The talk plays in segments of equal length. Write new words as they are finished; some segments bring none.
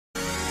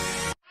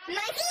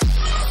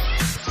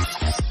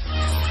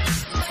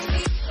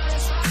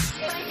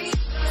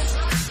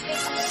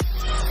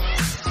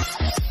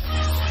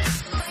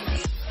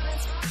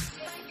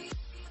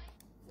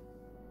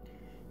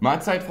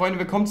Mahlzeit Freunde,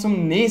 willkommen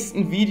zum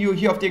nächsten Video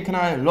hier auf dem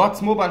Kanal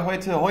Lords Mobile.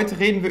 Heute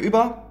reden wir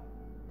über,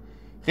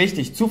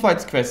 richtig,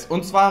 Zufallsquests.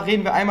 Und zwar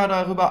reden wir einmal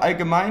darüber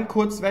allgemein,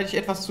 kurz werde ich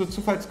etwas zur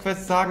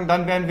Zufallsquest sagen,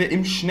 dann werden wir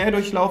im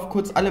Schnelldurchlauf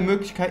kurz alle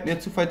Möglichkeiten der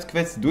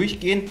Zufallsquests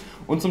durchgehen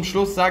und zum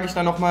Schluss sage ich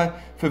dann nochmal,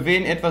 für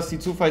wen etwas die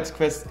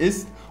Zufallsquest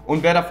ist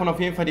und wer davon auf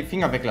jeden Fall die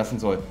Finger weglassen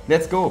soll.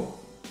 Let's go!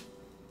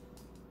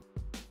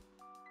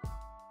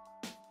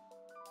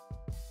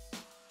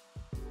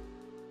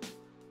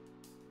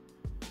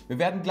 Wir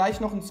werden gleich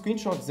noch einen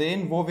Screenshot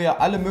sehen, wo wir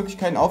alle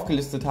Möglichkeiten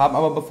aufgelistet haben,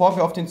 aber bevor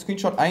wir auf den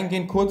Screenshot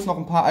eingehen, kurz noch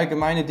ein paar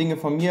allgemeine Dinge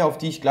von mir, auf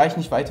die ich gleich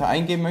nicht weiter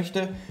eingehen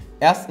möchte.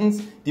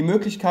 Erstens, die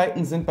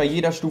Möglichkeiten sind bei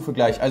jeder Stufe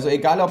gleich, also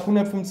egal ob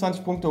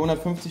 125 Punkte,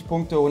 150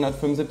 Punkte,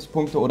 175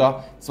 Punkte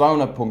oder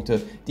 200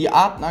 Punkte. Die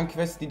Arten an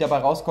Quests, die dabei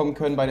rauskommen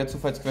können bei der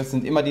Zufallsquest,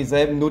 sind immer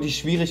dieselben, nur die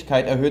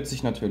Schwierigkeit erhöht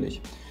sich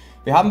natürlich.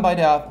 Wir haben bei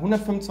der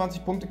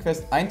 125 Punkte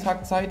Quest 1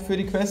 Tag Zeit für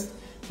die Quest,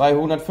 bei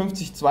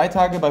 150 2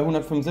 Tage, bei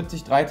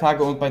 175 3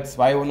 Tage und bei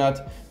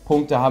 200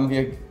 Punkte haben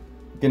wir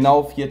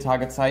genau 4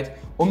 Tage Zeit,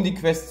 um die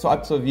Quest zu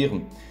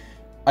absolvieren.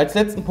 Als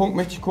letzten Punkt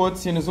möchte ich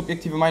kurz hier eine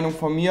subjektive Meinung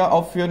von mir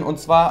aufführen, und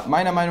zwar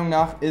meiner Meinung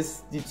nach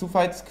ist die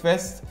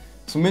Zufallsquest,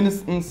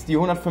 zumindest die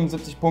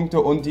 175 Punkte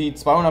und die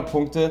 200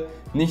 Punkte,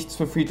 nichts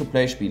für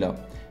Free-to-Play-Spieler.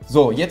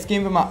 So, jetzt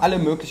gehen wir mal alle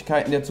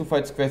Möglichkeiten der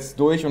Zufallsquests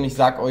durch und ich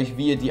sage euch,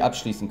 wie ihr die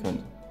abschließen könnt.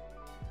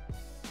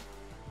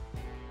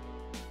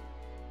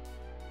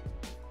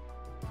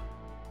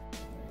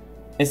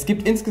 Es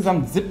gibt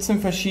insgesamt 17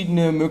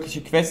 verschiedene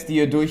mögliche Quests, die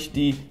ihr durch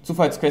die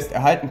Zufallsquest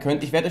erhalten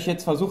könnt. Ich werde euch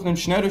jetzt versuchen, im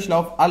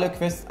Schnelldurchlauf alle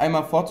Quests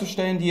einmal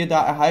vorzustellen, die ihr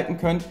da erhalten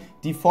könnt.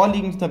 Die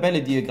vorliegende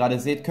Tabelle, die ihr gerade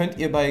seht, könnt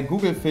ihr bei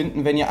Google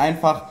finden, wenn ihr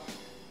einfach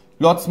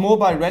Lords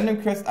Mobile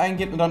Random Quest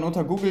eingebt und dann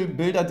unter Google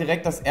Bilder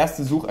direkt das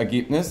erste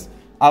Suchergebnis.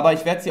 Aber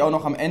ich werde sie auch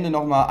noch am Ende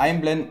nochmal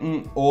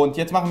einblenden. Und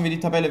jetzt machen wir die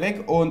Tabelle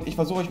weg und ich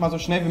versuche euch mal so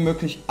schnell wie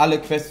möglich alle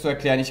Quests zu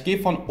erklären. Ich gehe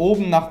von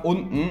oben nach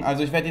unten,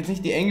 also ich werde jetzt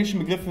nicht die englischen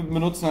Begriffe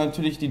benutzen, sondern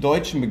natürlich die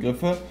deutschen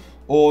Begriffe.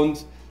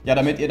 Und ja,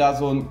 damit ihr da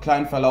so einen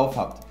kleinen Verlauf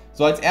habt.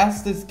 So, als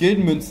erstes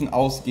Gildenmünzen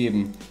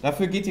ausgeben.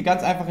 Dafür geht ihr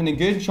ganz einfach in den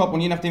Gildenshop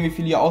und je nachdem wie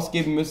viel ihr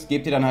ausgeben müsst,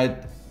 gebt ihr dann halt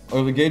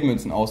eure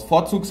Gildenmünzen aus.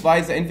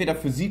 Vorzugsweise entweder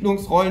für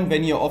Siedlungsrollen,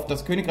 wenn ihr oft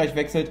das Königreich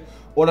wechselt,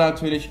 oder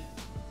natürlich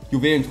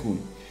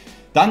Juwelentruhen.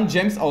 Dann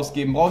Gems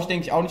ausgeben, brauche ich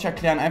denke ich auch nicht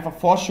erklären, einfach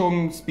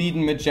Forschung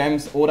speeden mit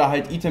Gems oder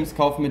halt Items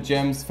kaufen mit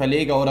Gems,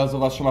 Verleger oder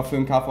sowas schon mal für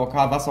einen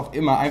KVK, was auch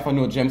immer, einfach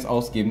nur Gems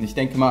ausgeben. Ich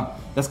denke mal,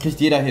 das kriegt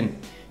jeder hin.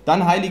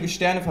 Dann heilige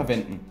Sterne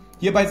verwenden.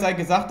 Hierbei sei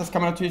gesagt, das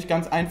kann man natürlich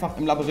ganz einfach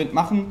im Labyrinth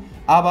machen,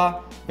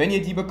 aber wenn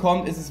ihr die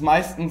bekommt, ist es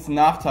meistens ein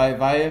Nachteil,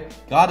 weil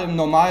gerade im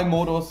normalen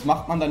Modus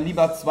macht man dann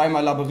lieber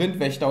zweimal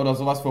Labyrinthwächter oder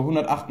sowas für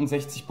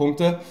 168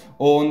 Punkte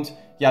und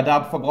ja,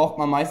 da verbraucht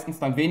man meistens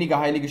dann weniger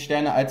heilige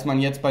Sterne, als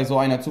man jetzt bei so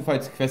einer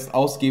Zufallsquest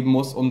ausgeben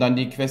muss, um dann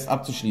die Quest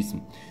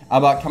abzuschließen.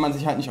 Aber kann man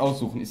sich halt nicht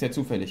aussuchen, ist ja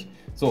zufällig.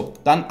 So,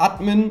 dann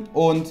Admin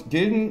und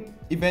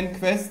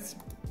Gilden-Event-Quests.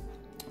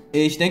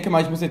 Ich denke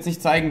mal, ich muss jetzt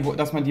nicht zeigen,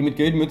 dass man die mit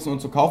Gildenmützen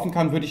und so kaufen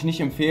kann, würde ich nicht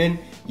empfehlen.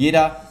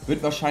 Jeder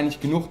wird wahrscheinlich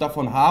genug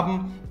davon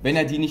haben, wenn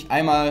er die nicht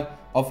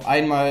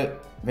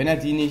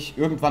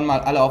irgendwann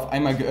mal alle auf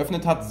einmal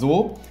geöffnet hat.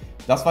 So,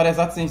 das war der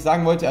Satz, den ich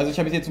sagen wollte. Also ich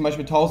habe hier zum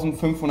Beispiel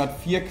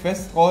 1504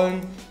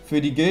 Questrollen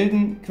für die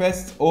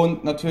Gilden-Quests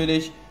und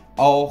natürlich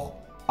auch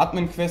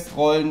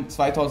Admin-Questrollen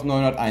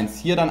 2901.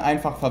 Hier dann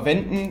einfach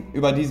verwenden,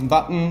 über diesen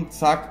Button,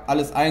 zack,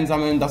 alles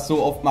einsammeln, das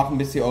so oft machen,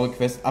 bis ihr eure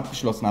Quest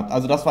abgeschlossen habt.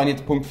 Also das waren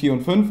jetzt Punkt 4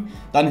 und 5.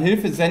 Dann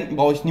Hilfe senden,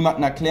 brauche ich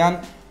niemandem erklären.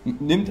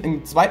 Nimmt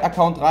einen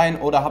Zweitaccount rein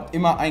oder habt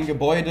immer ein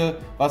Gebäude,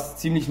 was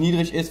ziemlich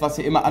niedrig ist, was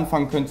ihr immer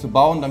anfangen könnt zu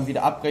bauen, dann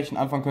wieder abbrechen,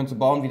 anfangen könnt zu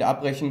bauen, wieder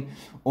abbrechen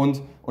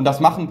und das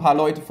machen ein paar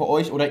Leute für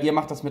euch oder ihr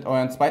macht das mit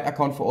eurem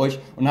Zweitaccount für euch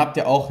und habt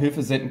ihr auch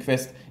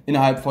Hilfesenden-Quest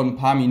innerhalb von ein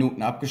paar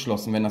Minuten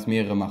abgeschlossen, wenn das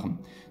mehrere machen.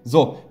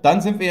 So, dann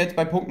sind wir jetzt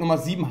bei Punkt Nummer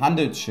 7,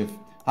 Handelsschiff.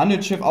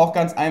 Handelsschiff auch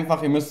ganz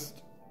einfach, ihr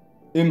müsst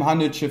im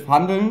Handelsschiff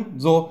handeln.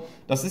 So,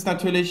 das ist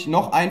natürlich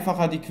noch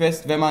einfacher, die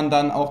Quest, wenn man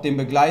dann auch den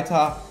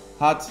Begleiter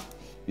hat.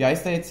 Wie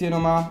heißt der jetzt hier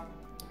nochmal?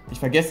 Ich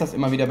vergesse das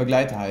immer, wie der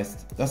Begleiter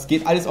heißt. Das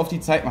geht alles auf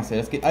die Zeit, Marcel.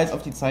 Das geht alles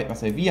auf die Zeit,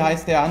 Marcel. Wie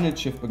heißt der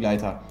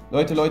Handelsschiffbegleiter?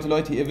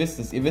 Leute, ihr wisst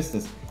es, ihr wisst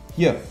es.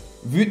 Hier,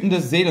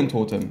 wütendes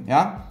Seelentotem,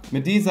 ja?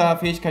 Mit dieser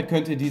Fähigkeit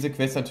könnt ihr diese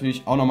Quest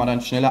natürlich auch nochmal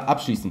dann schneller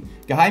abschließen.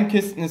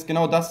 Geheimkisten ist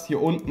genau das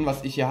hier unten,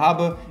 was ich hier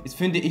habe. Ist,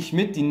 finde ich,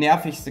 mit die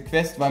nervigste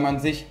Quest, weil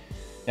man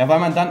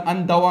dann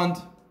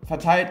andauernd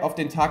verteilt auf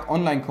den Tag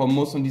online kommen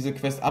muss, um diese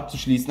Quest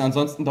abzuschließen.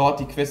 Ansonsten dauert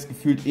die Quest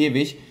gefühlt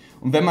ewig.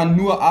 Und wenn man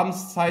nur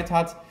abends Zeit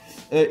hat,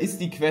 ist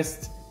die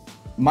Quest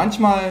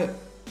manchmal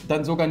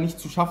dann sogar nicht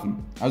zu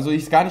schaffen. Also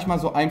ist gar nicht mal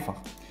so einfach.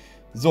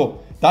 So,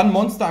 dann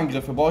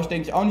Monsterangriffe. Brauche ich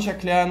denke ich auch nicht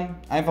erklären.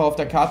 Einfach auf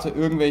der Karte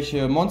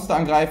irgendwelche Monster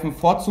angreifen.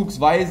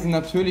 Vorzugsweise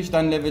natürlich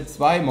dann Level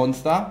 2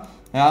 Monster.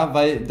 Ja,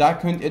 weil da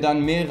könnt ihr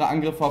dann mehrere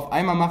Angriffe auf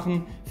einmal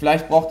machen.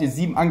 Vielleicht braucht ihr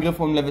 7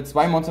 Angriffe, um Level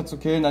 2 Monster zu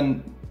killen.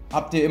 Dann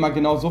habt ihr immer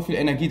genau so viel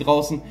Energie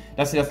draußen,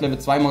 dass ihr das Level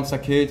 2 Monster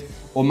killt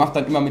und macht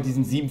dann immer mit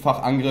diesem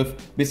 7-fach Angriff,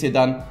 bis ihr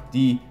dann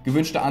die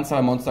gewünschte Anzahl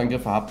an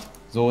Monsterangriffe habt.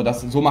 So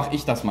mache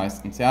ich das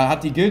meistens. Ja,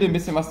 hat die Gilde ein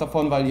bisschen was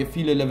davon, weil ihr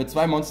viele Level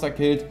 2 Monster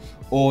killt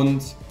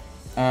und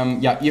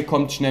ja, ihr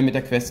kommt schnell mit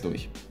der Quest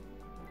durch.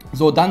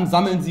 So, dann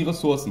sammeln Sie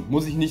Ressourcen.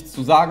 Muss ich nichts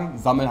zu sagen,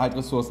 sammeln halt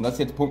Ressourcen. Das ist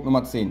jetzt Punkt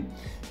Nummer 10.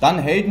 Dann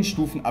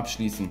Heldenstufen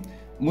abschließen.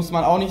 Muss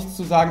man auch nichts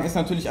zu sagen, ist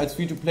natürlich als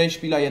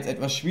Free-to-Play-Spieler jetzt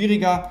etwas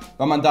schwieriger,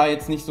 weil man da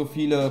jetzt nicht so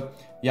viele,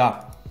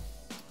 ja,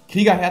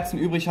 Kriegerherzen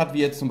übrig hat,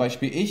 wie jetzt zum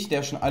Beispiel ich,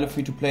 der schon alle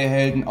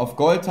Free-to-Play-Helden auf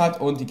Gold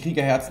hat und die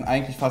Kriegerherzen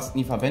eigentlich fast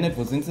nie verwendet.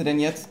 Wo sind sie denn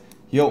jetzt?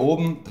 Hier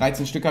oben,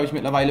 13 Stück habe ich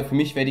mittlerweile. Für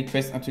mich wäre die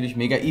Quest natürlich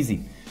mega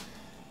easy.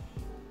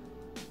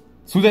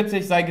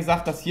 Zusätzlich sei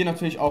gesagt, dass hier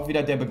natürlich auch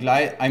wieder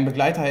ein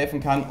Begleiter helfen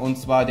kann, und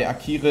zwar der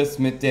Akiris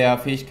mit der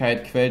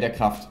Fähigkeit Quell der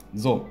Kraft.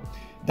 So,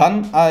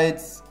 dann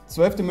als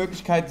 12.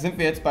 Möglichkeit sind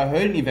wir jetzt bei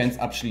Höllen-Events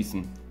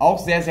abschließen. Auch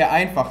sehr, sehr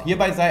einfach.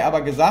 Hierbei sei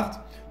aber gesagt,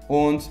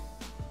 und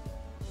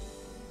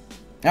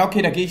ja,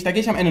 okay, da gehe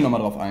ich am Ende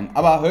nochmal drauf ein.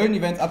 Aber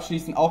Höllen-Events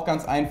abschließen auch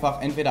ganz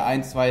einfach. Entweder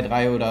 1, 2,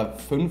 3 oder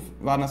 5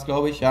 waren das,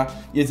 glaube ich. Ja,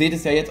 ihr seht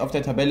es ja jetzt auf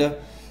der Tabelle.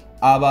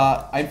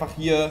 Aber einfach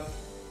hier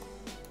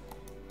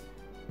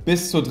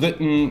bis zur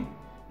 3.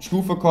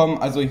 Stufe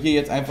kommen. Also hier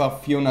jetzt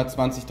einfach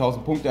 420.000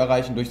 Punkte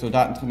erreichen, durch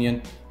Soldaten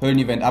trainieren.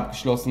 Höllen-Event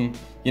abgeschlossen.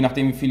 Je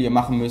nachdem, wie viel ihr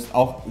machen müsst.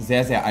 Auch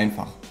sehr, sehr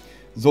einfach.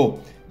 So,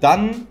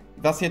 dann,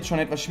 was jetzt schon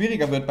etwas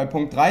schwieriger wird, bei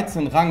Punkt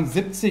 13, Rang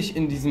 70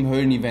 in diesem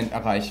Höllen-Event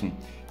erreichen.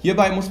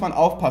 Hierbei muss man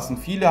aufpassen.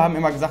 Viele haben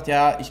immer gesagt,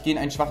 ja, ich gehe in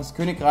ein schwaches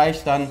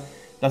Königreich,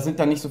 da sind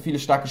dann nicht so viele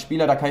starke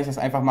Spieler, da kann ich das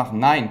einfach machen.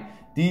 Nein,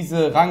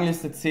 diese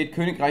Rangliste zählt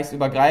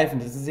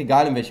königreichsübergreifend. Es ist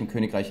egal, in welchem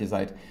Königreich ihr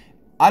seid.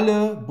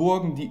 Alle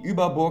Burgen, die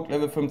über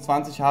Burglevel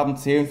 25 haben,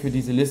 zählen für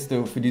diese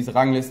Liste, für diese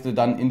Rangliste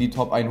dann in die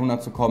Top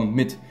 100 zu kommen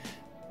mit.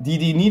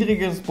 Die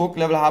niedrigeres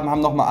Burglevel haben,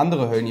 haben nochmal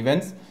andere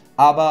Höllen-Events,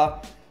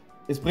 aber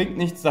es bringt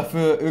nichts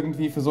dafür,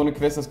 irgendwie für so eine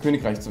Quest das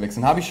Königreich zu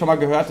wechseln. Habe ich schon mal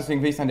gehört,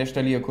 deswegen will ich es an der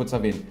Stelle hier kurz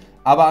erwähnen.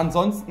 Aber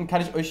ansonsten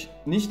kann ich euch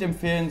nicht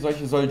empfehlen,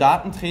 solche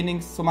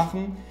Soldatentrainings zu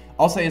machen.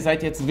 Außer ihr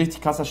seid jetzt ein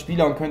richtig krasser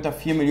Spieler und könnt da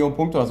 4 Millionen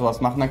Punkte oder sowas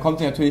machen. Dann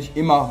kommt ihr natürlich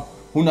immer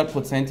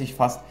 100%ig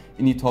fast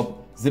in die Top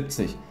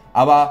 70.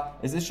 Aber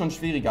es ist schon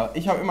schwieriger.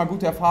 Ich habe immer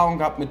gute Erfahrungen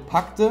gehabt mit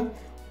Pakte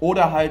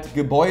oder halt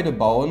Gebäude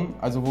bauen,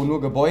 also wo nur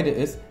Gebäude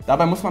ist.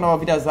 Dabei muss man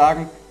aber wieder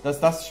sagen,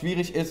 dass das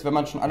schwierig ist, wenn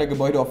man schon alle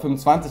Gebäude auf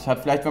 25 hat.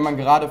 Vielleicht, wenn man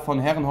gerade von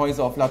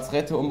Herrenhäuser auf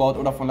Lazarette umbaut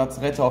oder von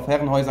Lazarette auf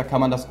Herrenhäuser,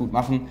 kann man das gut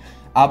machen.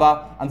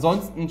 Aber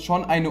ansonsten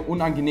schon eine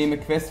unangenehme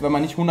Quest, wenn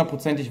man nicht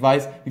 100%ig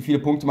weiß, wie viele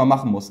Punkte man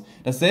machen muss.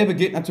 Dasselbe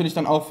gilt natürlich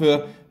dann auch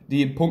für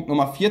die Punkt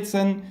Nummer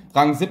 14,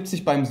 Rang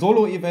 70 beim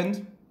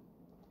Solo-Event.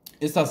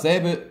 Ist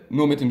dasselbe,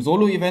 nur mit dem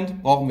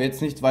Solo-Event, brauchen wir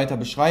jetzt nicht weiter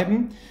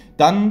beschreiben.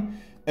 Dann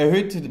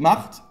erhöhte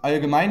Macht,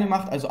 allgemeine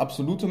Macht, also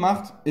absolute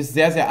Macht, ist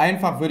sehr, sehr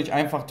einfach, würde ich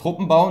einfach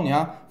Truppen bauen,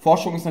 ja.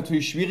 Forschung ist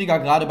natürlich schwieriger,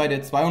 gerade bei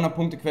der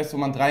 200-Punkte-Quest, wo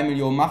man 3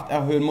 Millionen Macht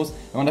erhöhen muss.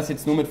 Wenn man das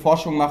jetzt nur mit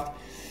Forschung macht,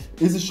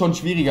 ist es schon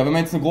schwieriger. Wenn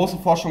man jetzt eine große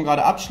Forschung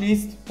gerade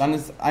abschließt, dann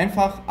ist es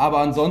einfach, aber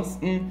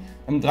ansonsten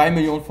 3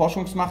 Millionen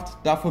Forschungsmacht,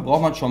 dafür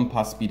braucht man schon ein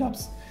paar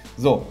Speedups.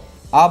 So,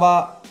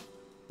 aber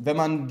wenn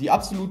man die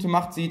absolute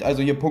Macht sieht,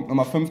 also hier Punkt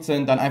Nummer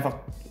 15, dann einfach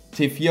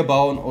T4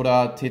 bauen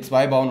oder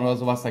T2 bauen oder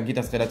sowas, dann geht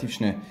das relativ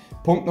schnell.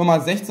 Punkt Nummer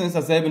 16 ist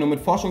dasselbe, nur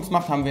mit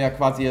Forschungsmacht, haben wir ja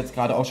quasi jetzt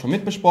gerade auch schon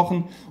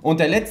mitbesprochen. Und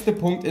der letzte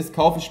Punkt ist,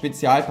 kaufe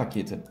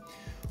Spezialpakete.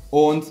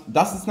 Und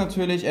das ist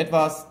natürlich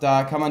etwas,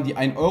 da kann man die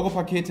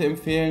 1-Euro-Pakete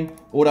empfehlen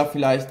oder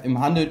vielleicht im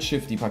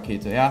Handelsschiff die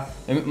Pakete, ja,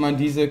 damit man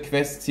diese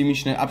Quest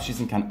ziemlich schnell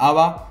abschließen kann.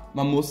 Aber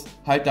man muss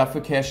halt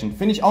dafür cashen.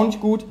 Finde ich auch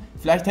nicht gut.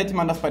 Vielleicht hätte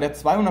man das bei der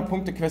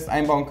 200-Punkte-Quest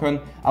einbauen können,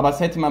 aber das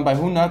hätte man bei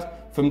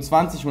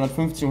 125,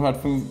 150,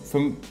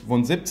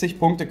 175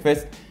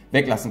 Punkte-Quest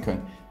weglassen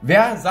können.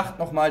 Wer sagt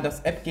nochmal, dass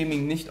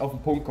App-Gaming nicht auf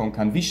den Punkt kommen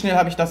kann? Wie schnell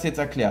habe ich das jetzt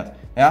erklärt?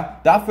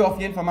 Ja, dafür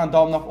auf jeden Fall mal einen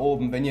Daumen nach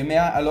oben. Wenn ihr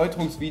mehr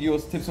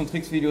Erläuterungsvideos, Tipps und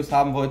Tricks-Videos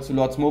haben wollt zu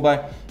Lords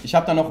Mobile, ich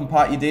habe da noch ein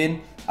paar Ideen,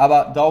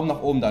 aber Daumen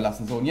nach oben da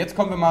lassen. So, und jetzt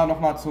kommen wir mal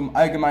nochmal zum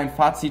allgemeinen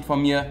Fazit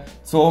von mir,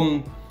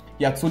 zu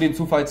den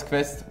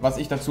Zufallsquests, was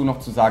ich dazu noch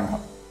zu sagen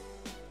habe.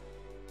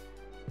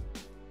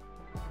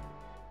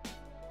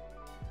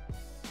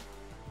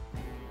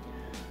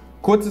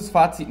 Kurzes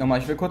Fazit nochmal,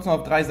 ich will kurz noch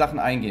auf 3 Sachen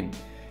eingehen.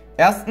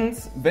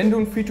 Erstens, wenn du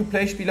ein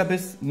Free-to-Play-Spieler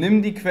bist,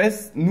 nimm die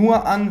Quest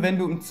nur an, wenn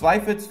du im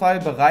Zweifelsfall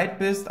bereit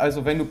bist,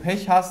 also wenn du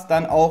Pech hast,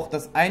 dann auch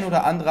das ein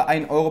oder andere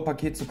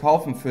 1-Euro-Paket zu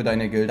kaufen für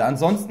deine Gilde.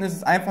 Ansonsten ist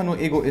es einfach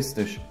nur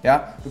egoistisch,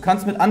 ja. Du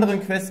kannst mit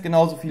anderen Quests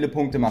genauso viele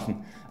Punkte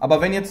machen.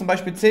 Aber wenn jetzt zum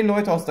Beispiel 10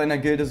 Leute aus deiner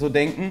Gilde so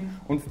denken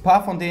und ein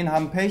paar von denen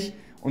haben Pech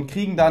und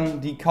kriegen dann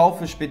die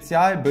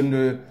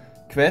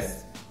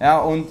Kaufe-Spezialbündel-Quests, ja,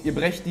 und ihr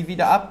brecht die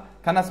wieder ab,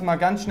 kann das mal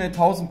ganz schnell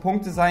 1000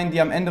 Punkte sein,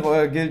 die am Ende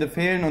eurer Gilde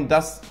fehlen und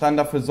das dann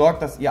dafür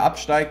sorgt, dass ihr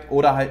absteigt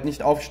oder halt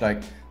nicht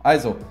aufsteigt.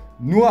 Also,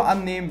 nur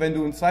annehmen, wenn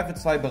du im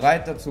Zweifelsfall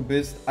bereit dazu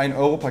bist,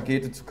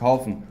 1-Euro-Pakete zu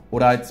kaufen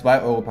oder halt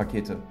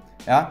 2-Euro-Pakete.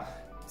 Ja?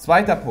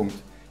 Zweiter Punkt.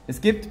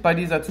 Es gibt bei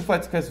dieser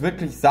Zufallsquest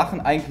wirklich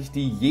Sachen eigentlich,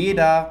 die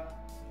jeder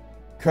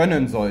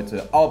können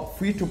sollte. Ob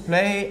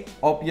Free-to-Play,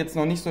 ob jetzt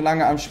noch nicht so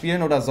lange am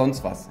Spielen oder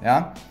sonst was.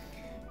 Ja?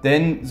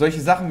 Denn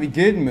solche Sachen wie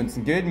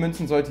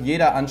Gildenmünzen sollte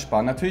jeder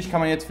ansparen. Natürlich kann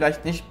man jetzt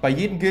vielleicht nicht bei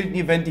jedem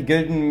Gilden-Event die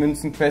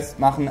Gildenmünzen-Quest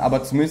machen,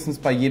 aber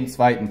zumindest bei jedem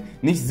zweiten.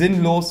 Nicht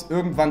sinnlos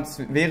irgendwann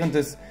während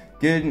des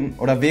Gilden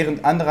oder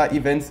während anderer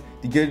Events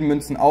die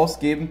Gildenmünzen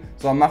ausgeben,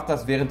 sondern macht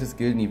das während des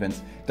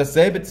Gilden-Events.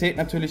 Dasselbe zählt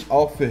natürlich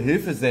auch für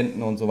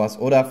Hilfesenden und sowas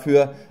oder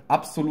für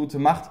absolute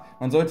Macht.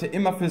 Man sollte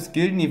immer fürs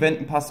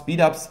Gilden-Event ein paar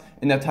Speed-Ups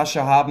in der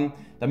Tasche haben,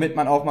 damit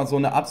man auch mal so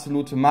eine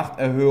absolute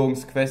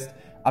Machterhöhungsquest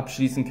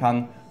abschließen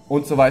kann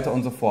und so weiter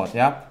und so fort.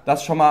 Ja?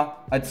 Das schon mal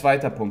als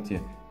zweiter Punkt hier.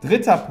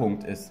 Dritter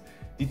Punkt ist,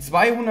 die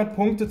 200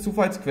 Punkte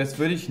Zufallsquest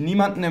würde ich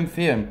niemandem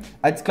empfehlen.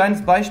 Als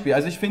kleines Beispiel,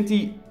 also ich finde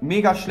die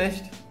mega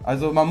schlecht.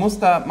 Also man muss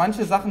da,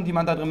 manche Sachen, die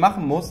man da drin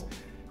machen muss,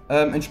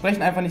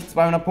 entsprechen einfach nicht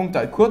 200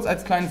 Punkte. Kurz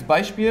als kleines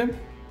Beispiel,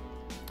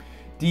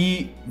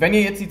 wenn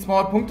ihr jetzt die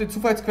 200 Punkte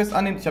Zufallsquest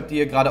annehmt, ich habe die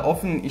hier gerade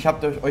offen, ich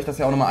habe euch das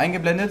ja auch nochmal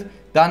eingeblendet,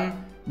 dann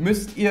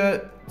müsst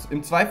ihr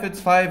im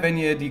Zweifelsfall, wenn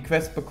ihr die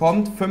Quest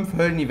bekommt, 5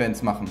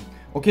 Höllen-Events machen.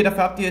 Okay,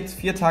 dafür habt ihr jetzt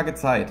 4 Tage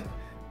Zeit.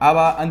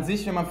 Aber an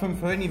sich, wenn man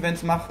 5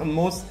 Höllen-Events machen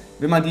muss,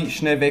 will man die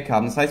schnell weg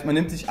haben. Das heißt, man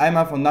nimmt sich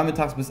einmal von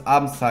nachmittags bis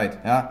abends Zeit,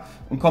 ja,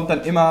 und kommt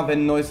dann immer,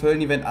 wenn ein neues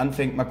Höllen-Event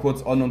anfängt, mal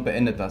kurz on und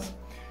beendet das,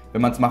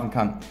 wenn man es machen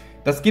kann.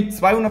 Das gibt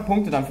 200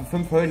 Punkte dann für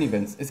 5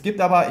 Höllen-Events. Es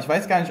gibt aber, ich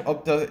weiß gar nicht,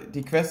 ob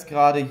die Quest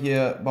gerade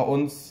hier bei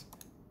uns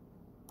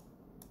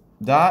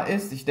da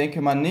ist. Ich denke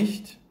mal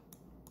nicht.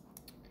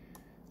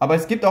 Aber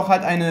es gibt auch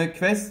halt eine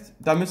Quest,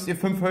 da müsst ihr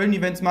 5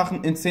 Höllen-Events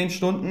machen in 10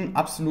 Stunden,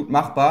 absolut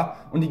machbar.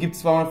 Und die gibt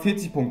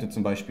 240 Punkte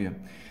zum Beispiel.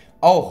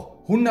 Auch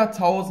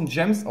 100.000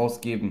 Gems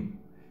ausgeben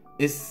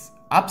ist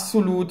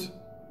absolut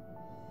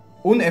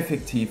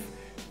uneffektiv.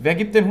 Wer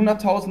gibt denn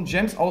 100.000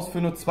 Gems aus für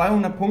nur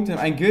 200 Punkte in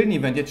ein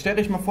Gilden-Event? Jetzt stellt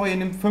euch mal vor, ihr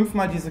nehmt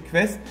 5-mal diese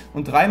Quest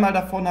und 3-mal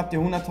davon habt ihr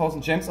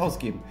 100.000 Gems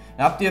ausgegeben.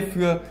 Dann habt ihr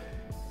für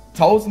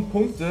 1.000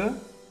 Punkte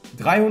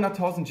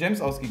 300.000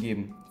 Gems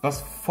ausgegeben,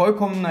 was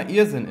vollkommener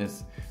Irrsinn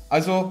ist.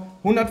 Also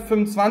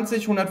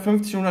 125,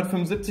 150,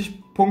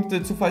 175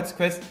 Punkte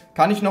Zufallsquest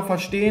kann ich noch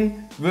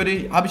verstehen,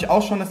 habe ich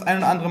auch schon das ein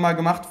oder andere Mal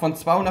gemacht. Von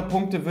 200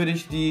 Punkte würde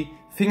ich die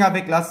Finger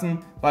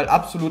weglassen, weil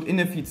absolut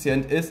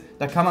ineffizient ist.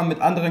 Da kann man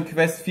mit anderen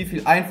Quests viel,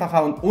 viel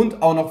einfacher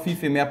und auch noch viel,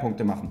 viel mehr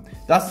Punkte machen.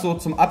 Das so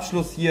zum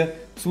Abschluss hier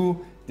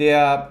zu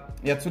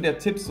den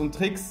Tipps und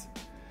Tricks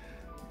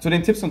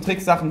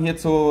Sachen hier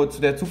zu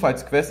der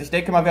Zufallsquest. Ich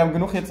denke mal, wir haben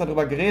genug jetzt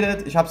darüber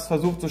geredet. Ich habe es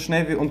versucht, so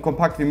schnell und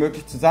kompakt wie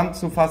möglich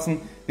zusammenzufassen.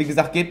 Wie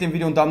gesagt, gebt dem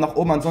Video einen Daumen nach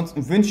oben.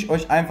 Ansonsten wünsche ich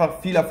euch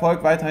einfach viel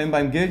Erfolg weiterhin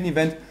beim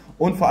Gilden-Event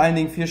und vor allen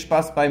Dingen viel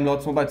Spaß beim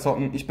Lords Mobile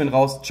Zocken. Ich bin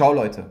raus. Ciao,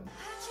 Leute.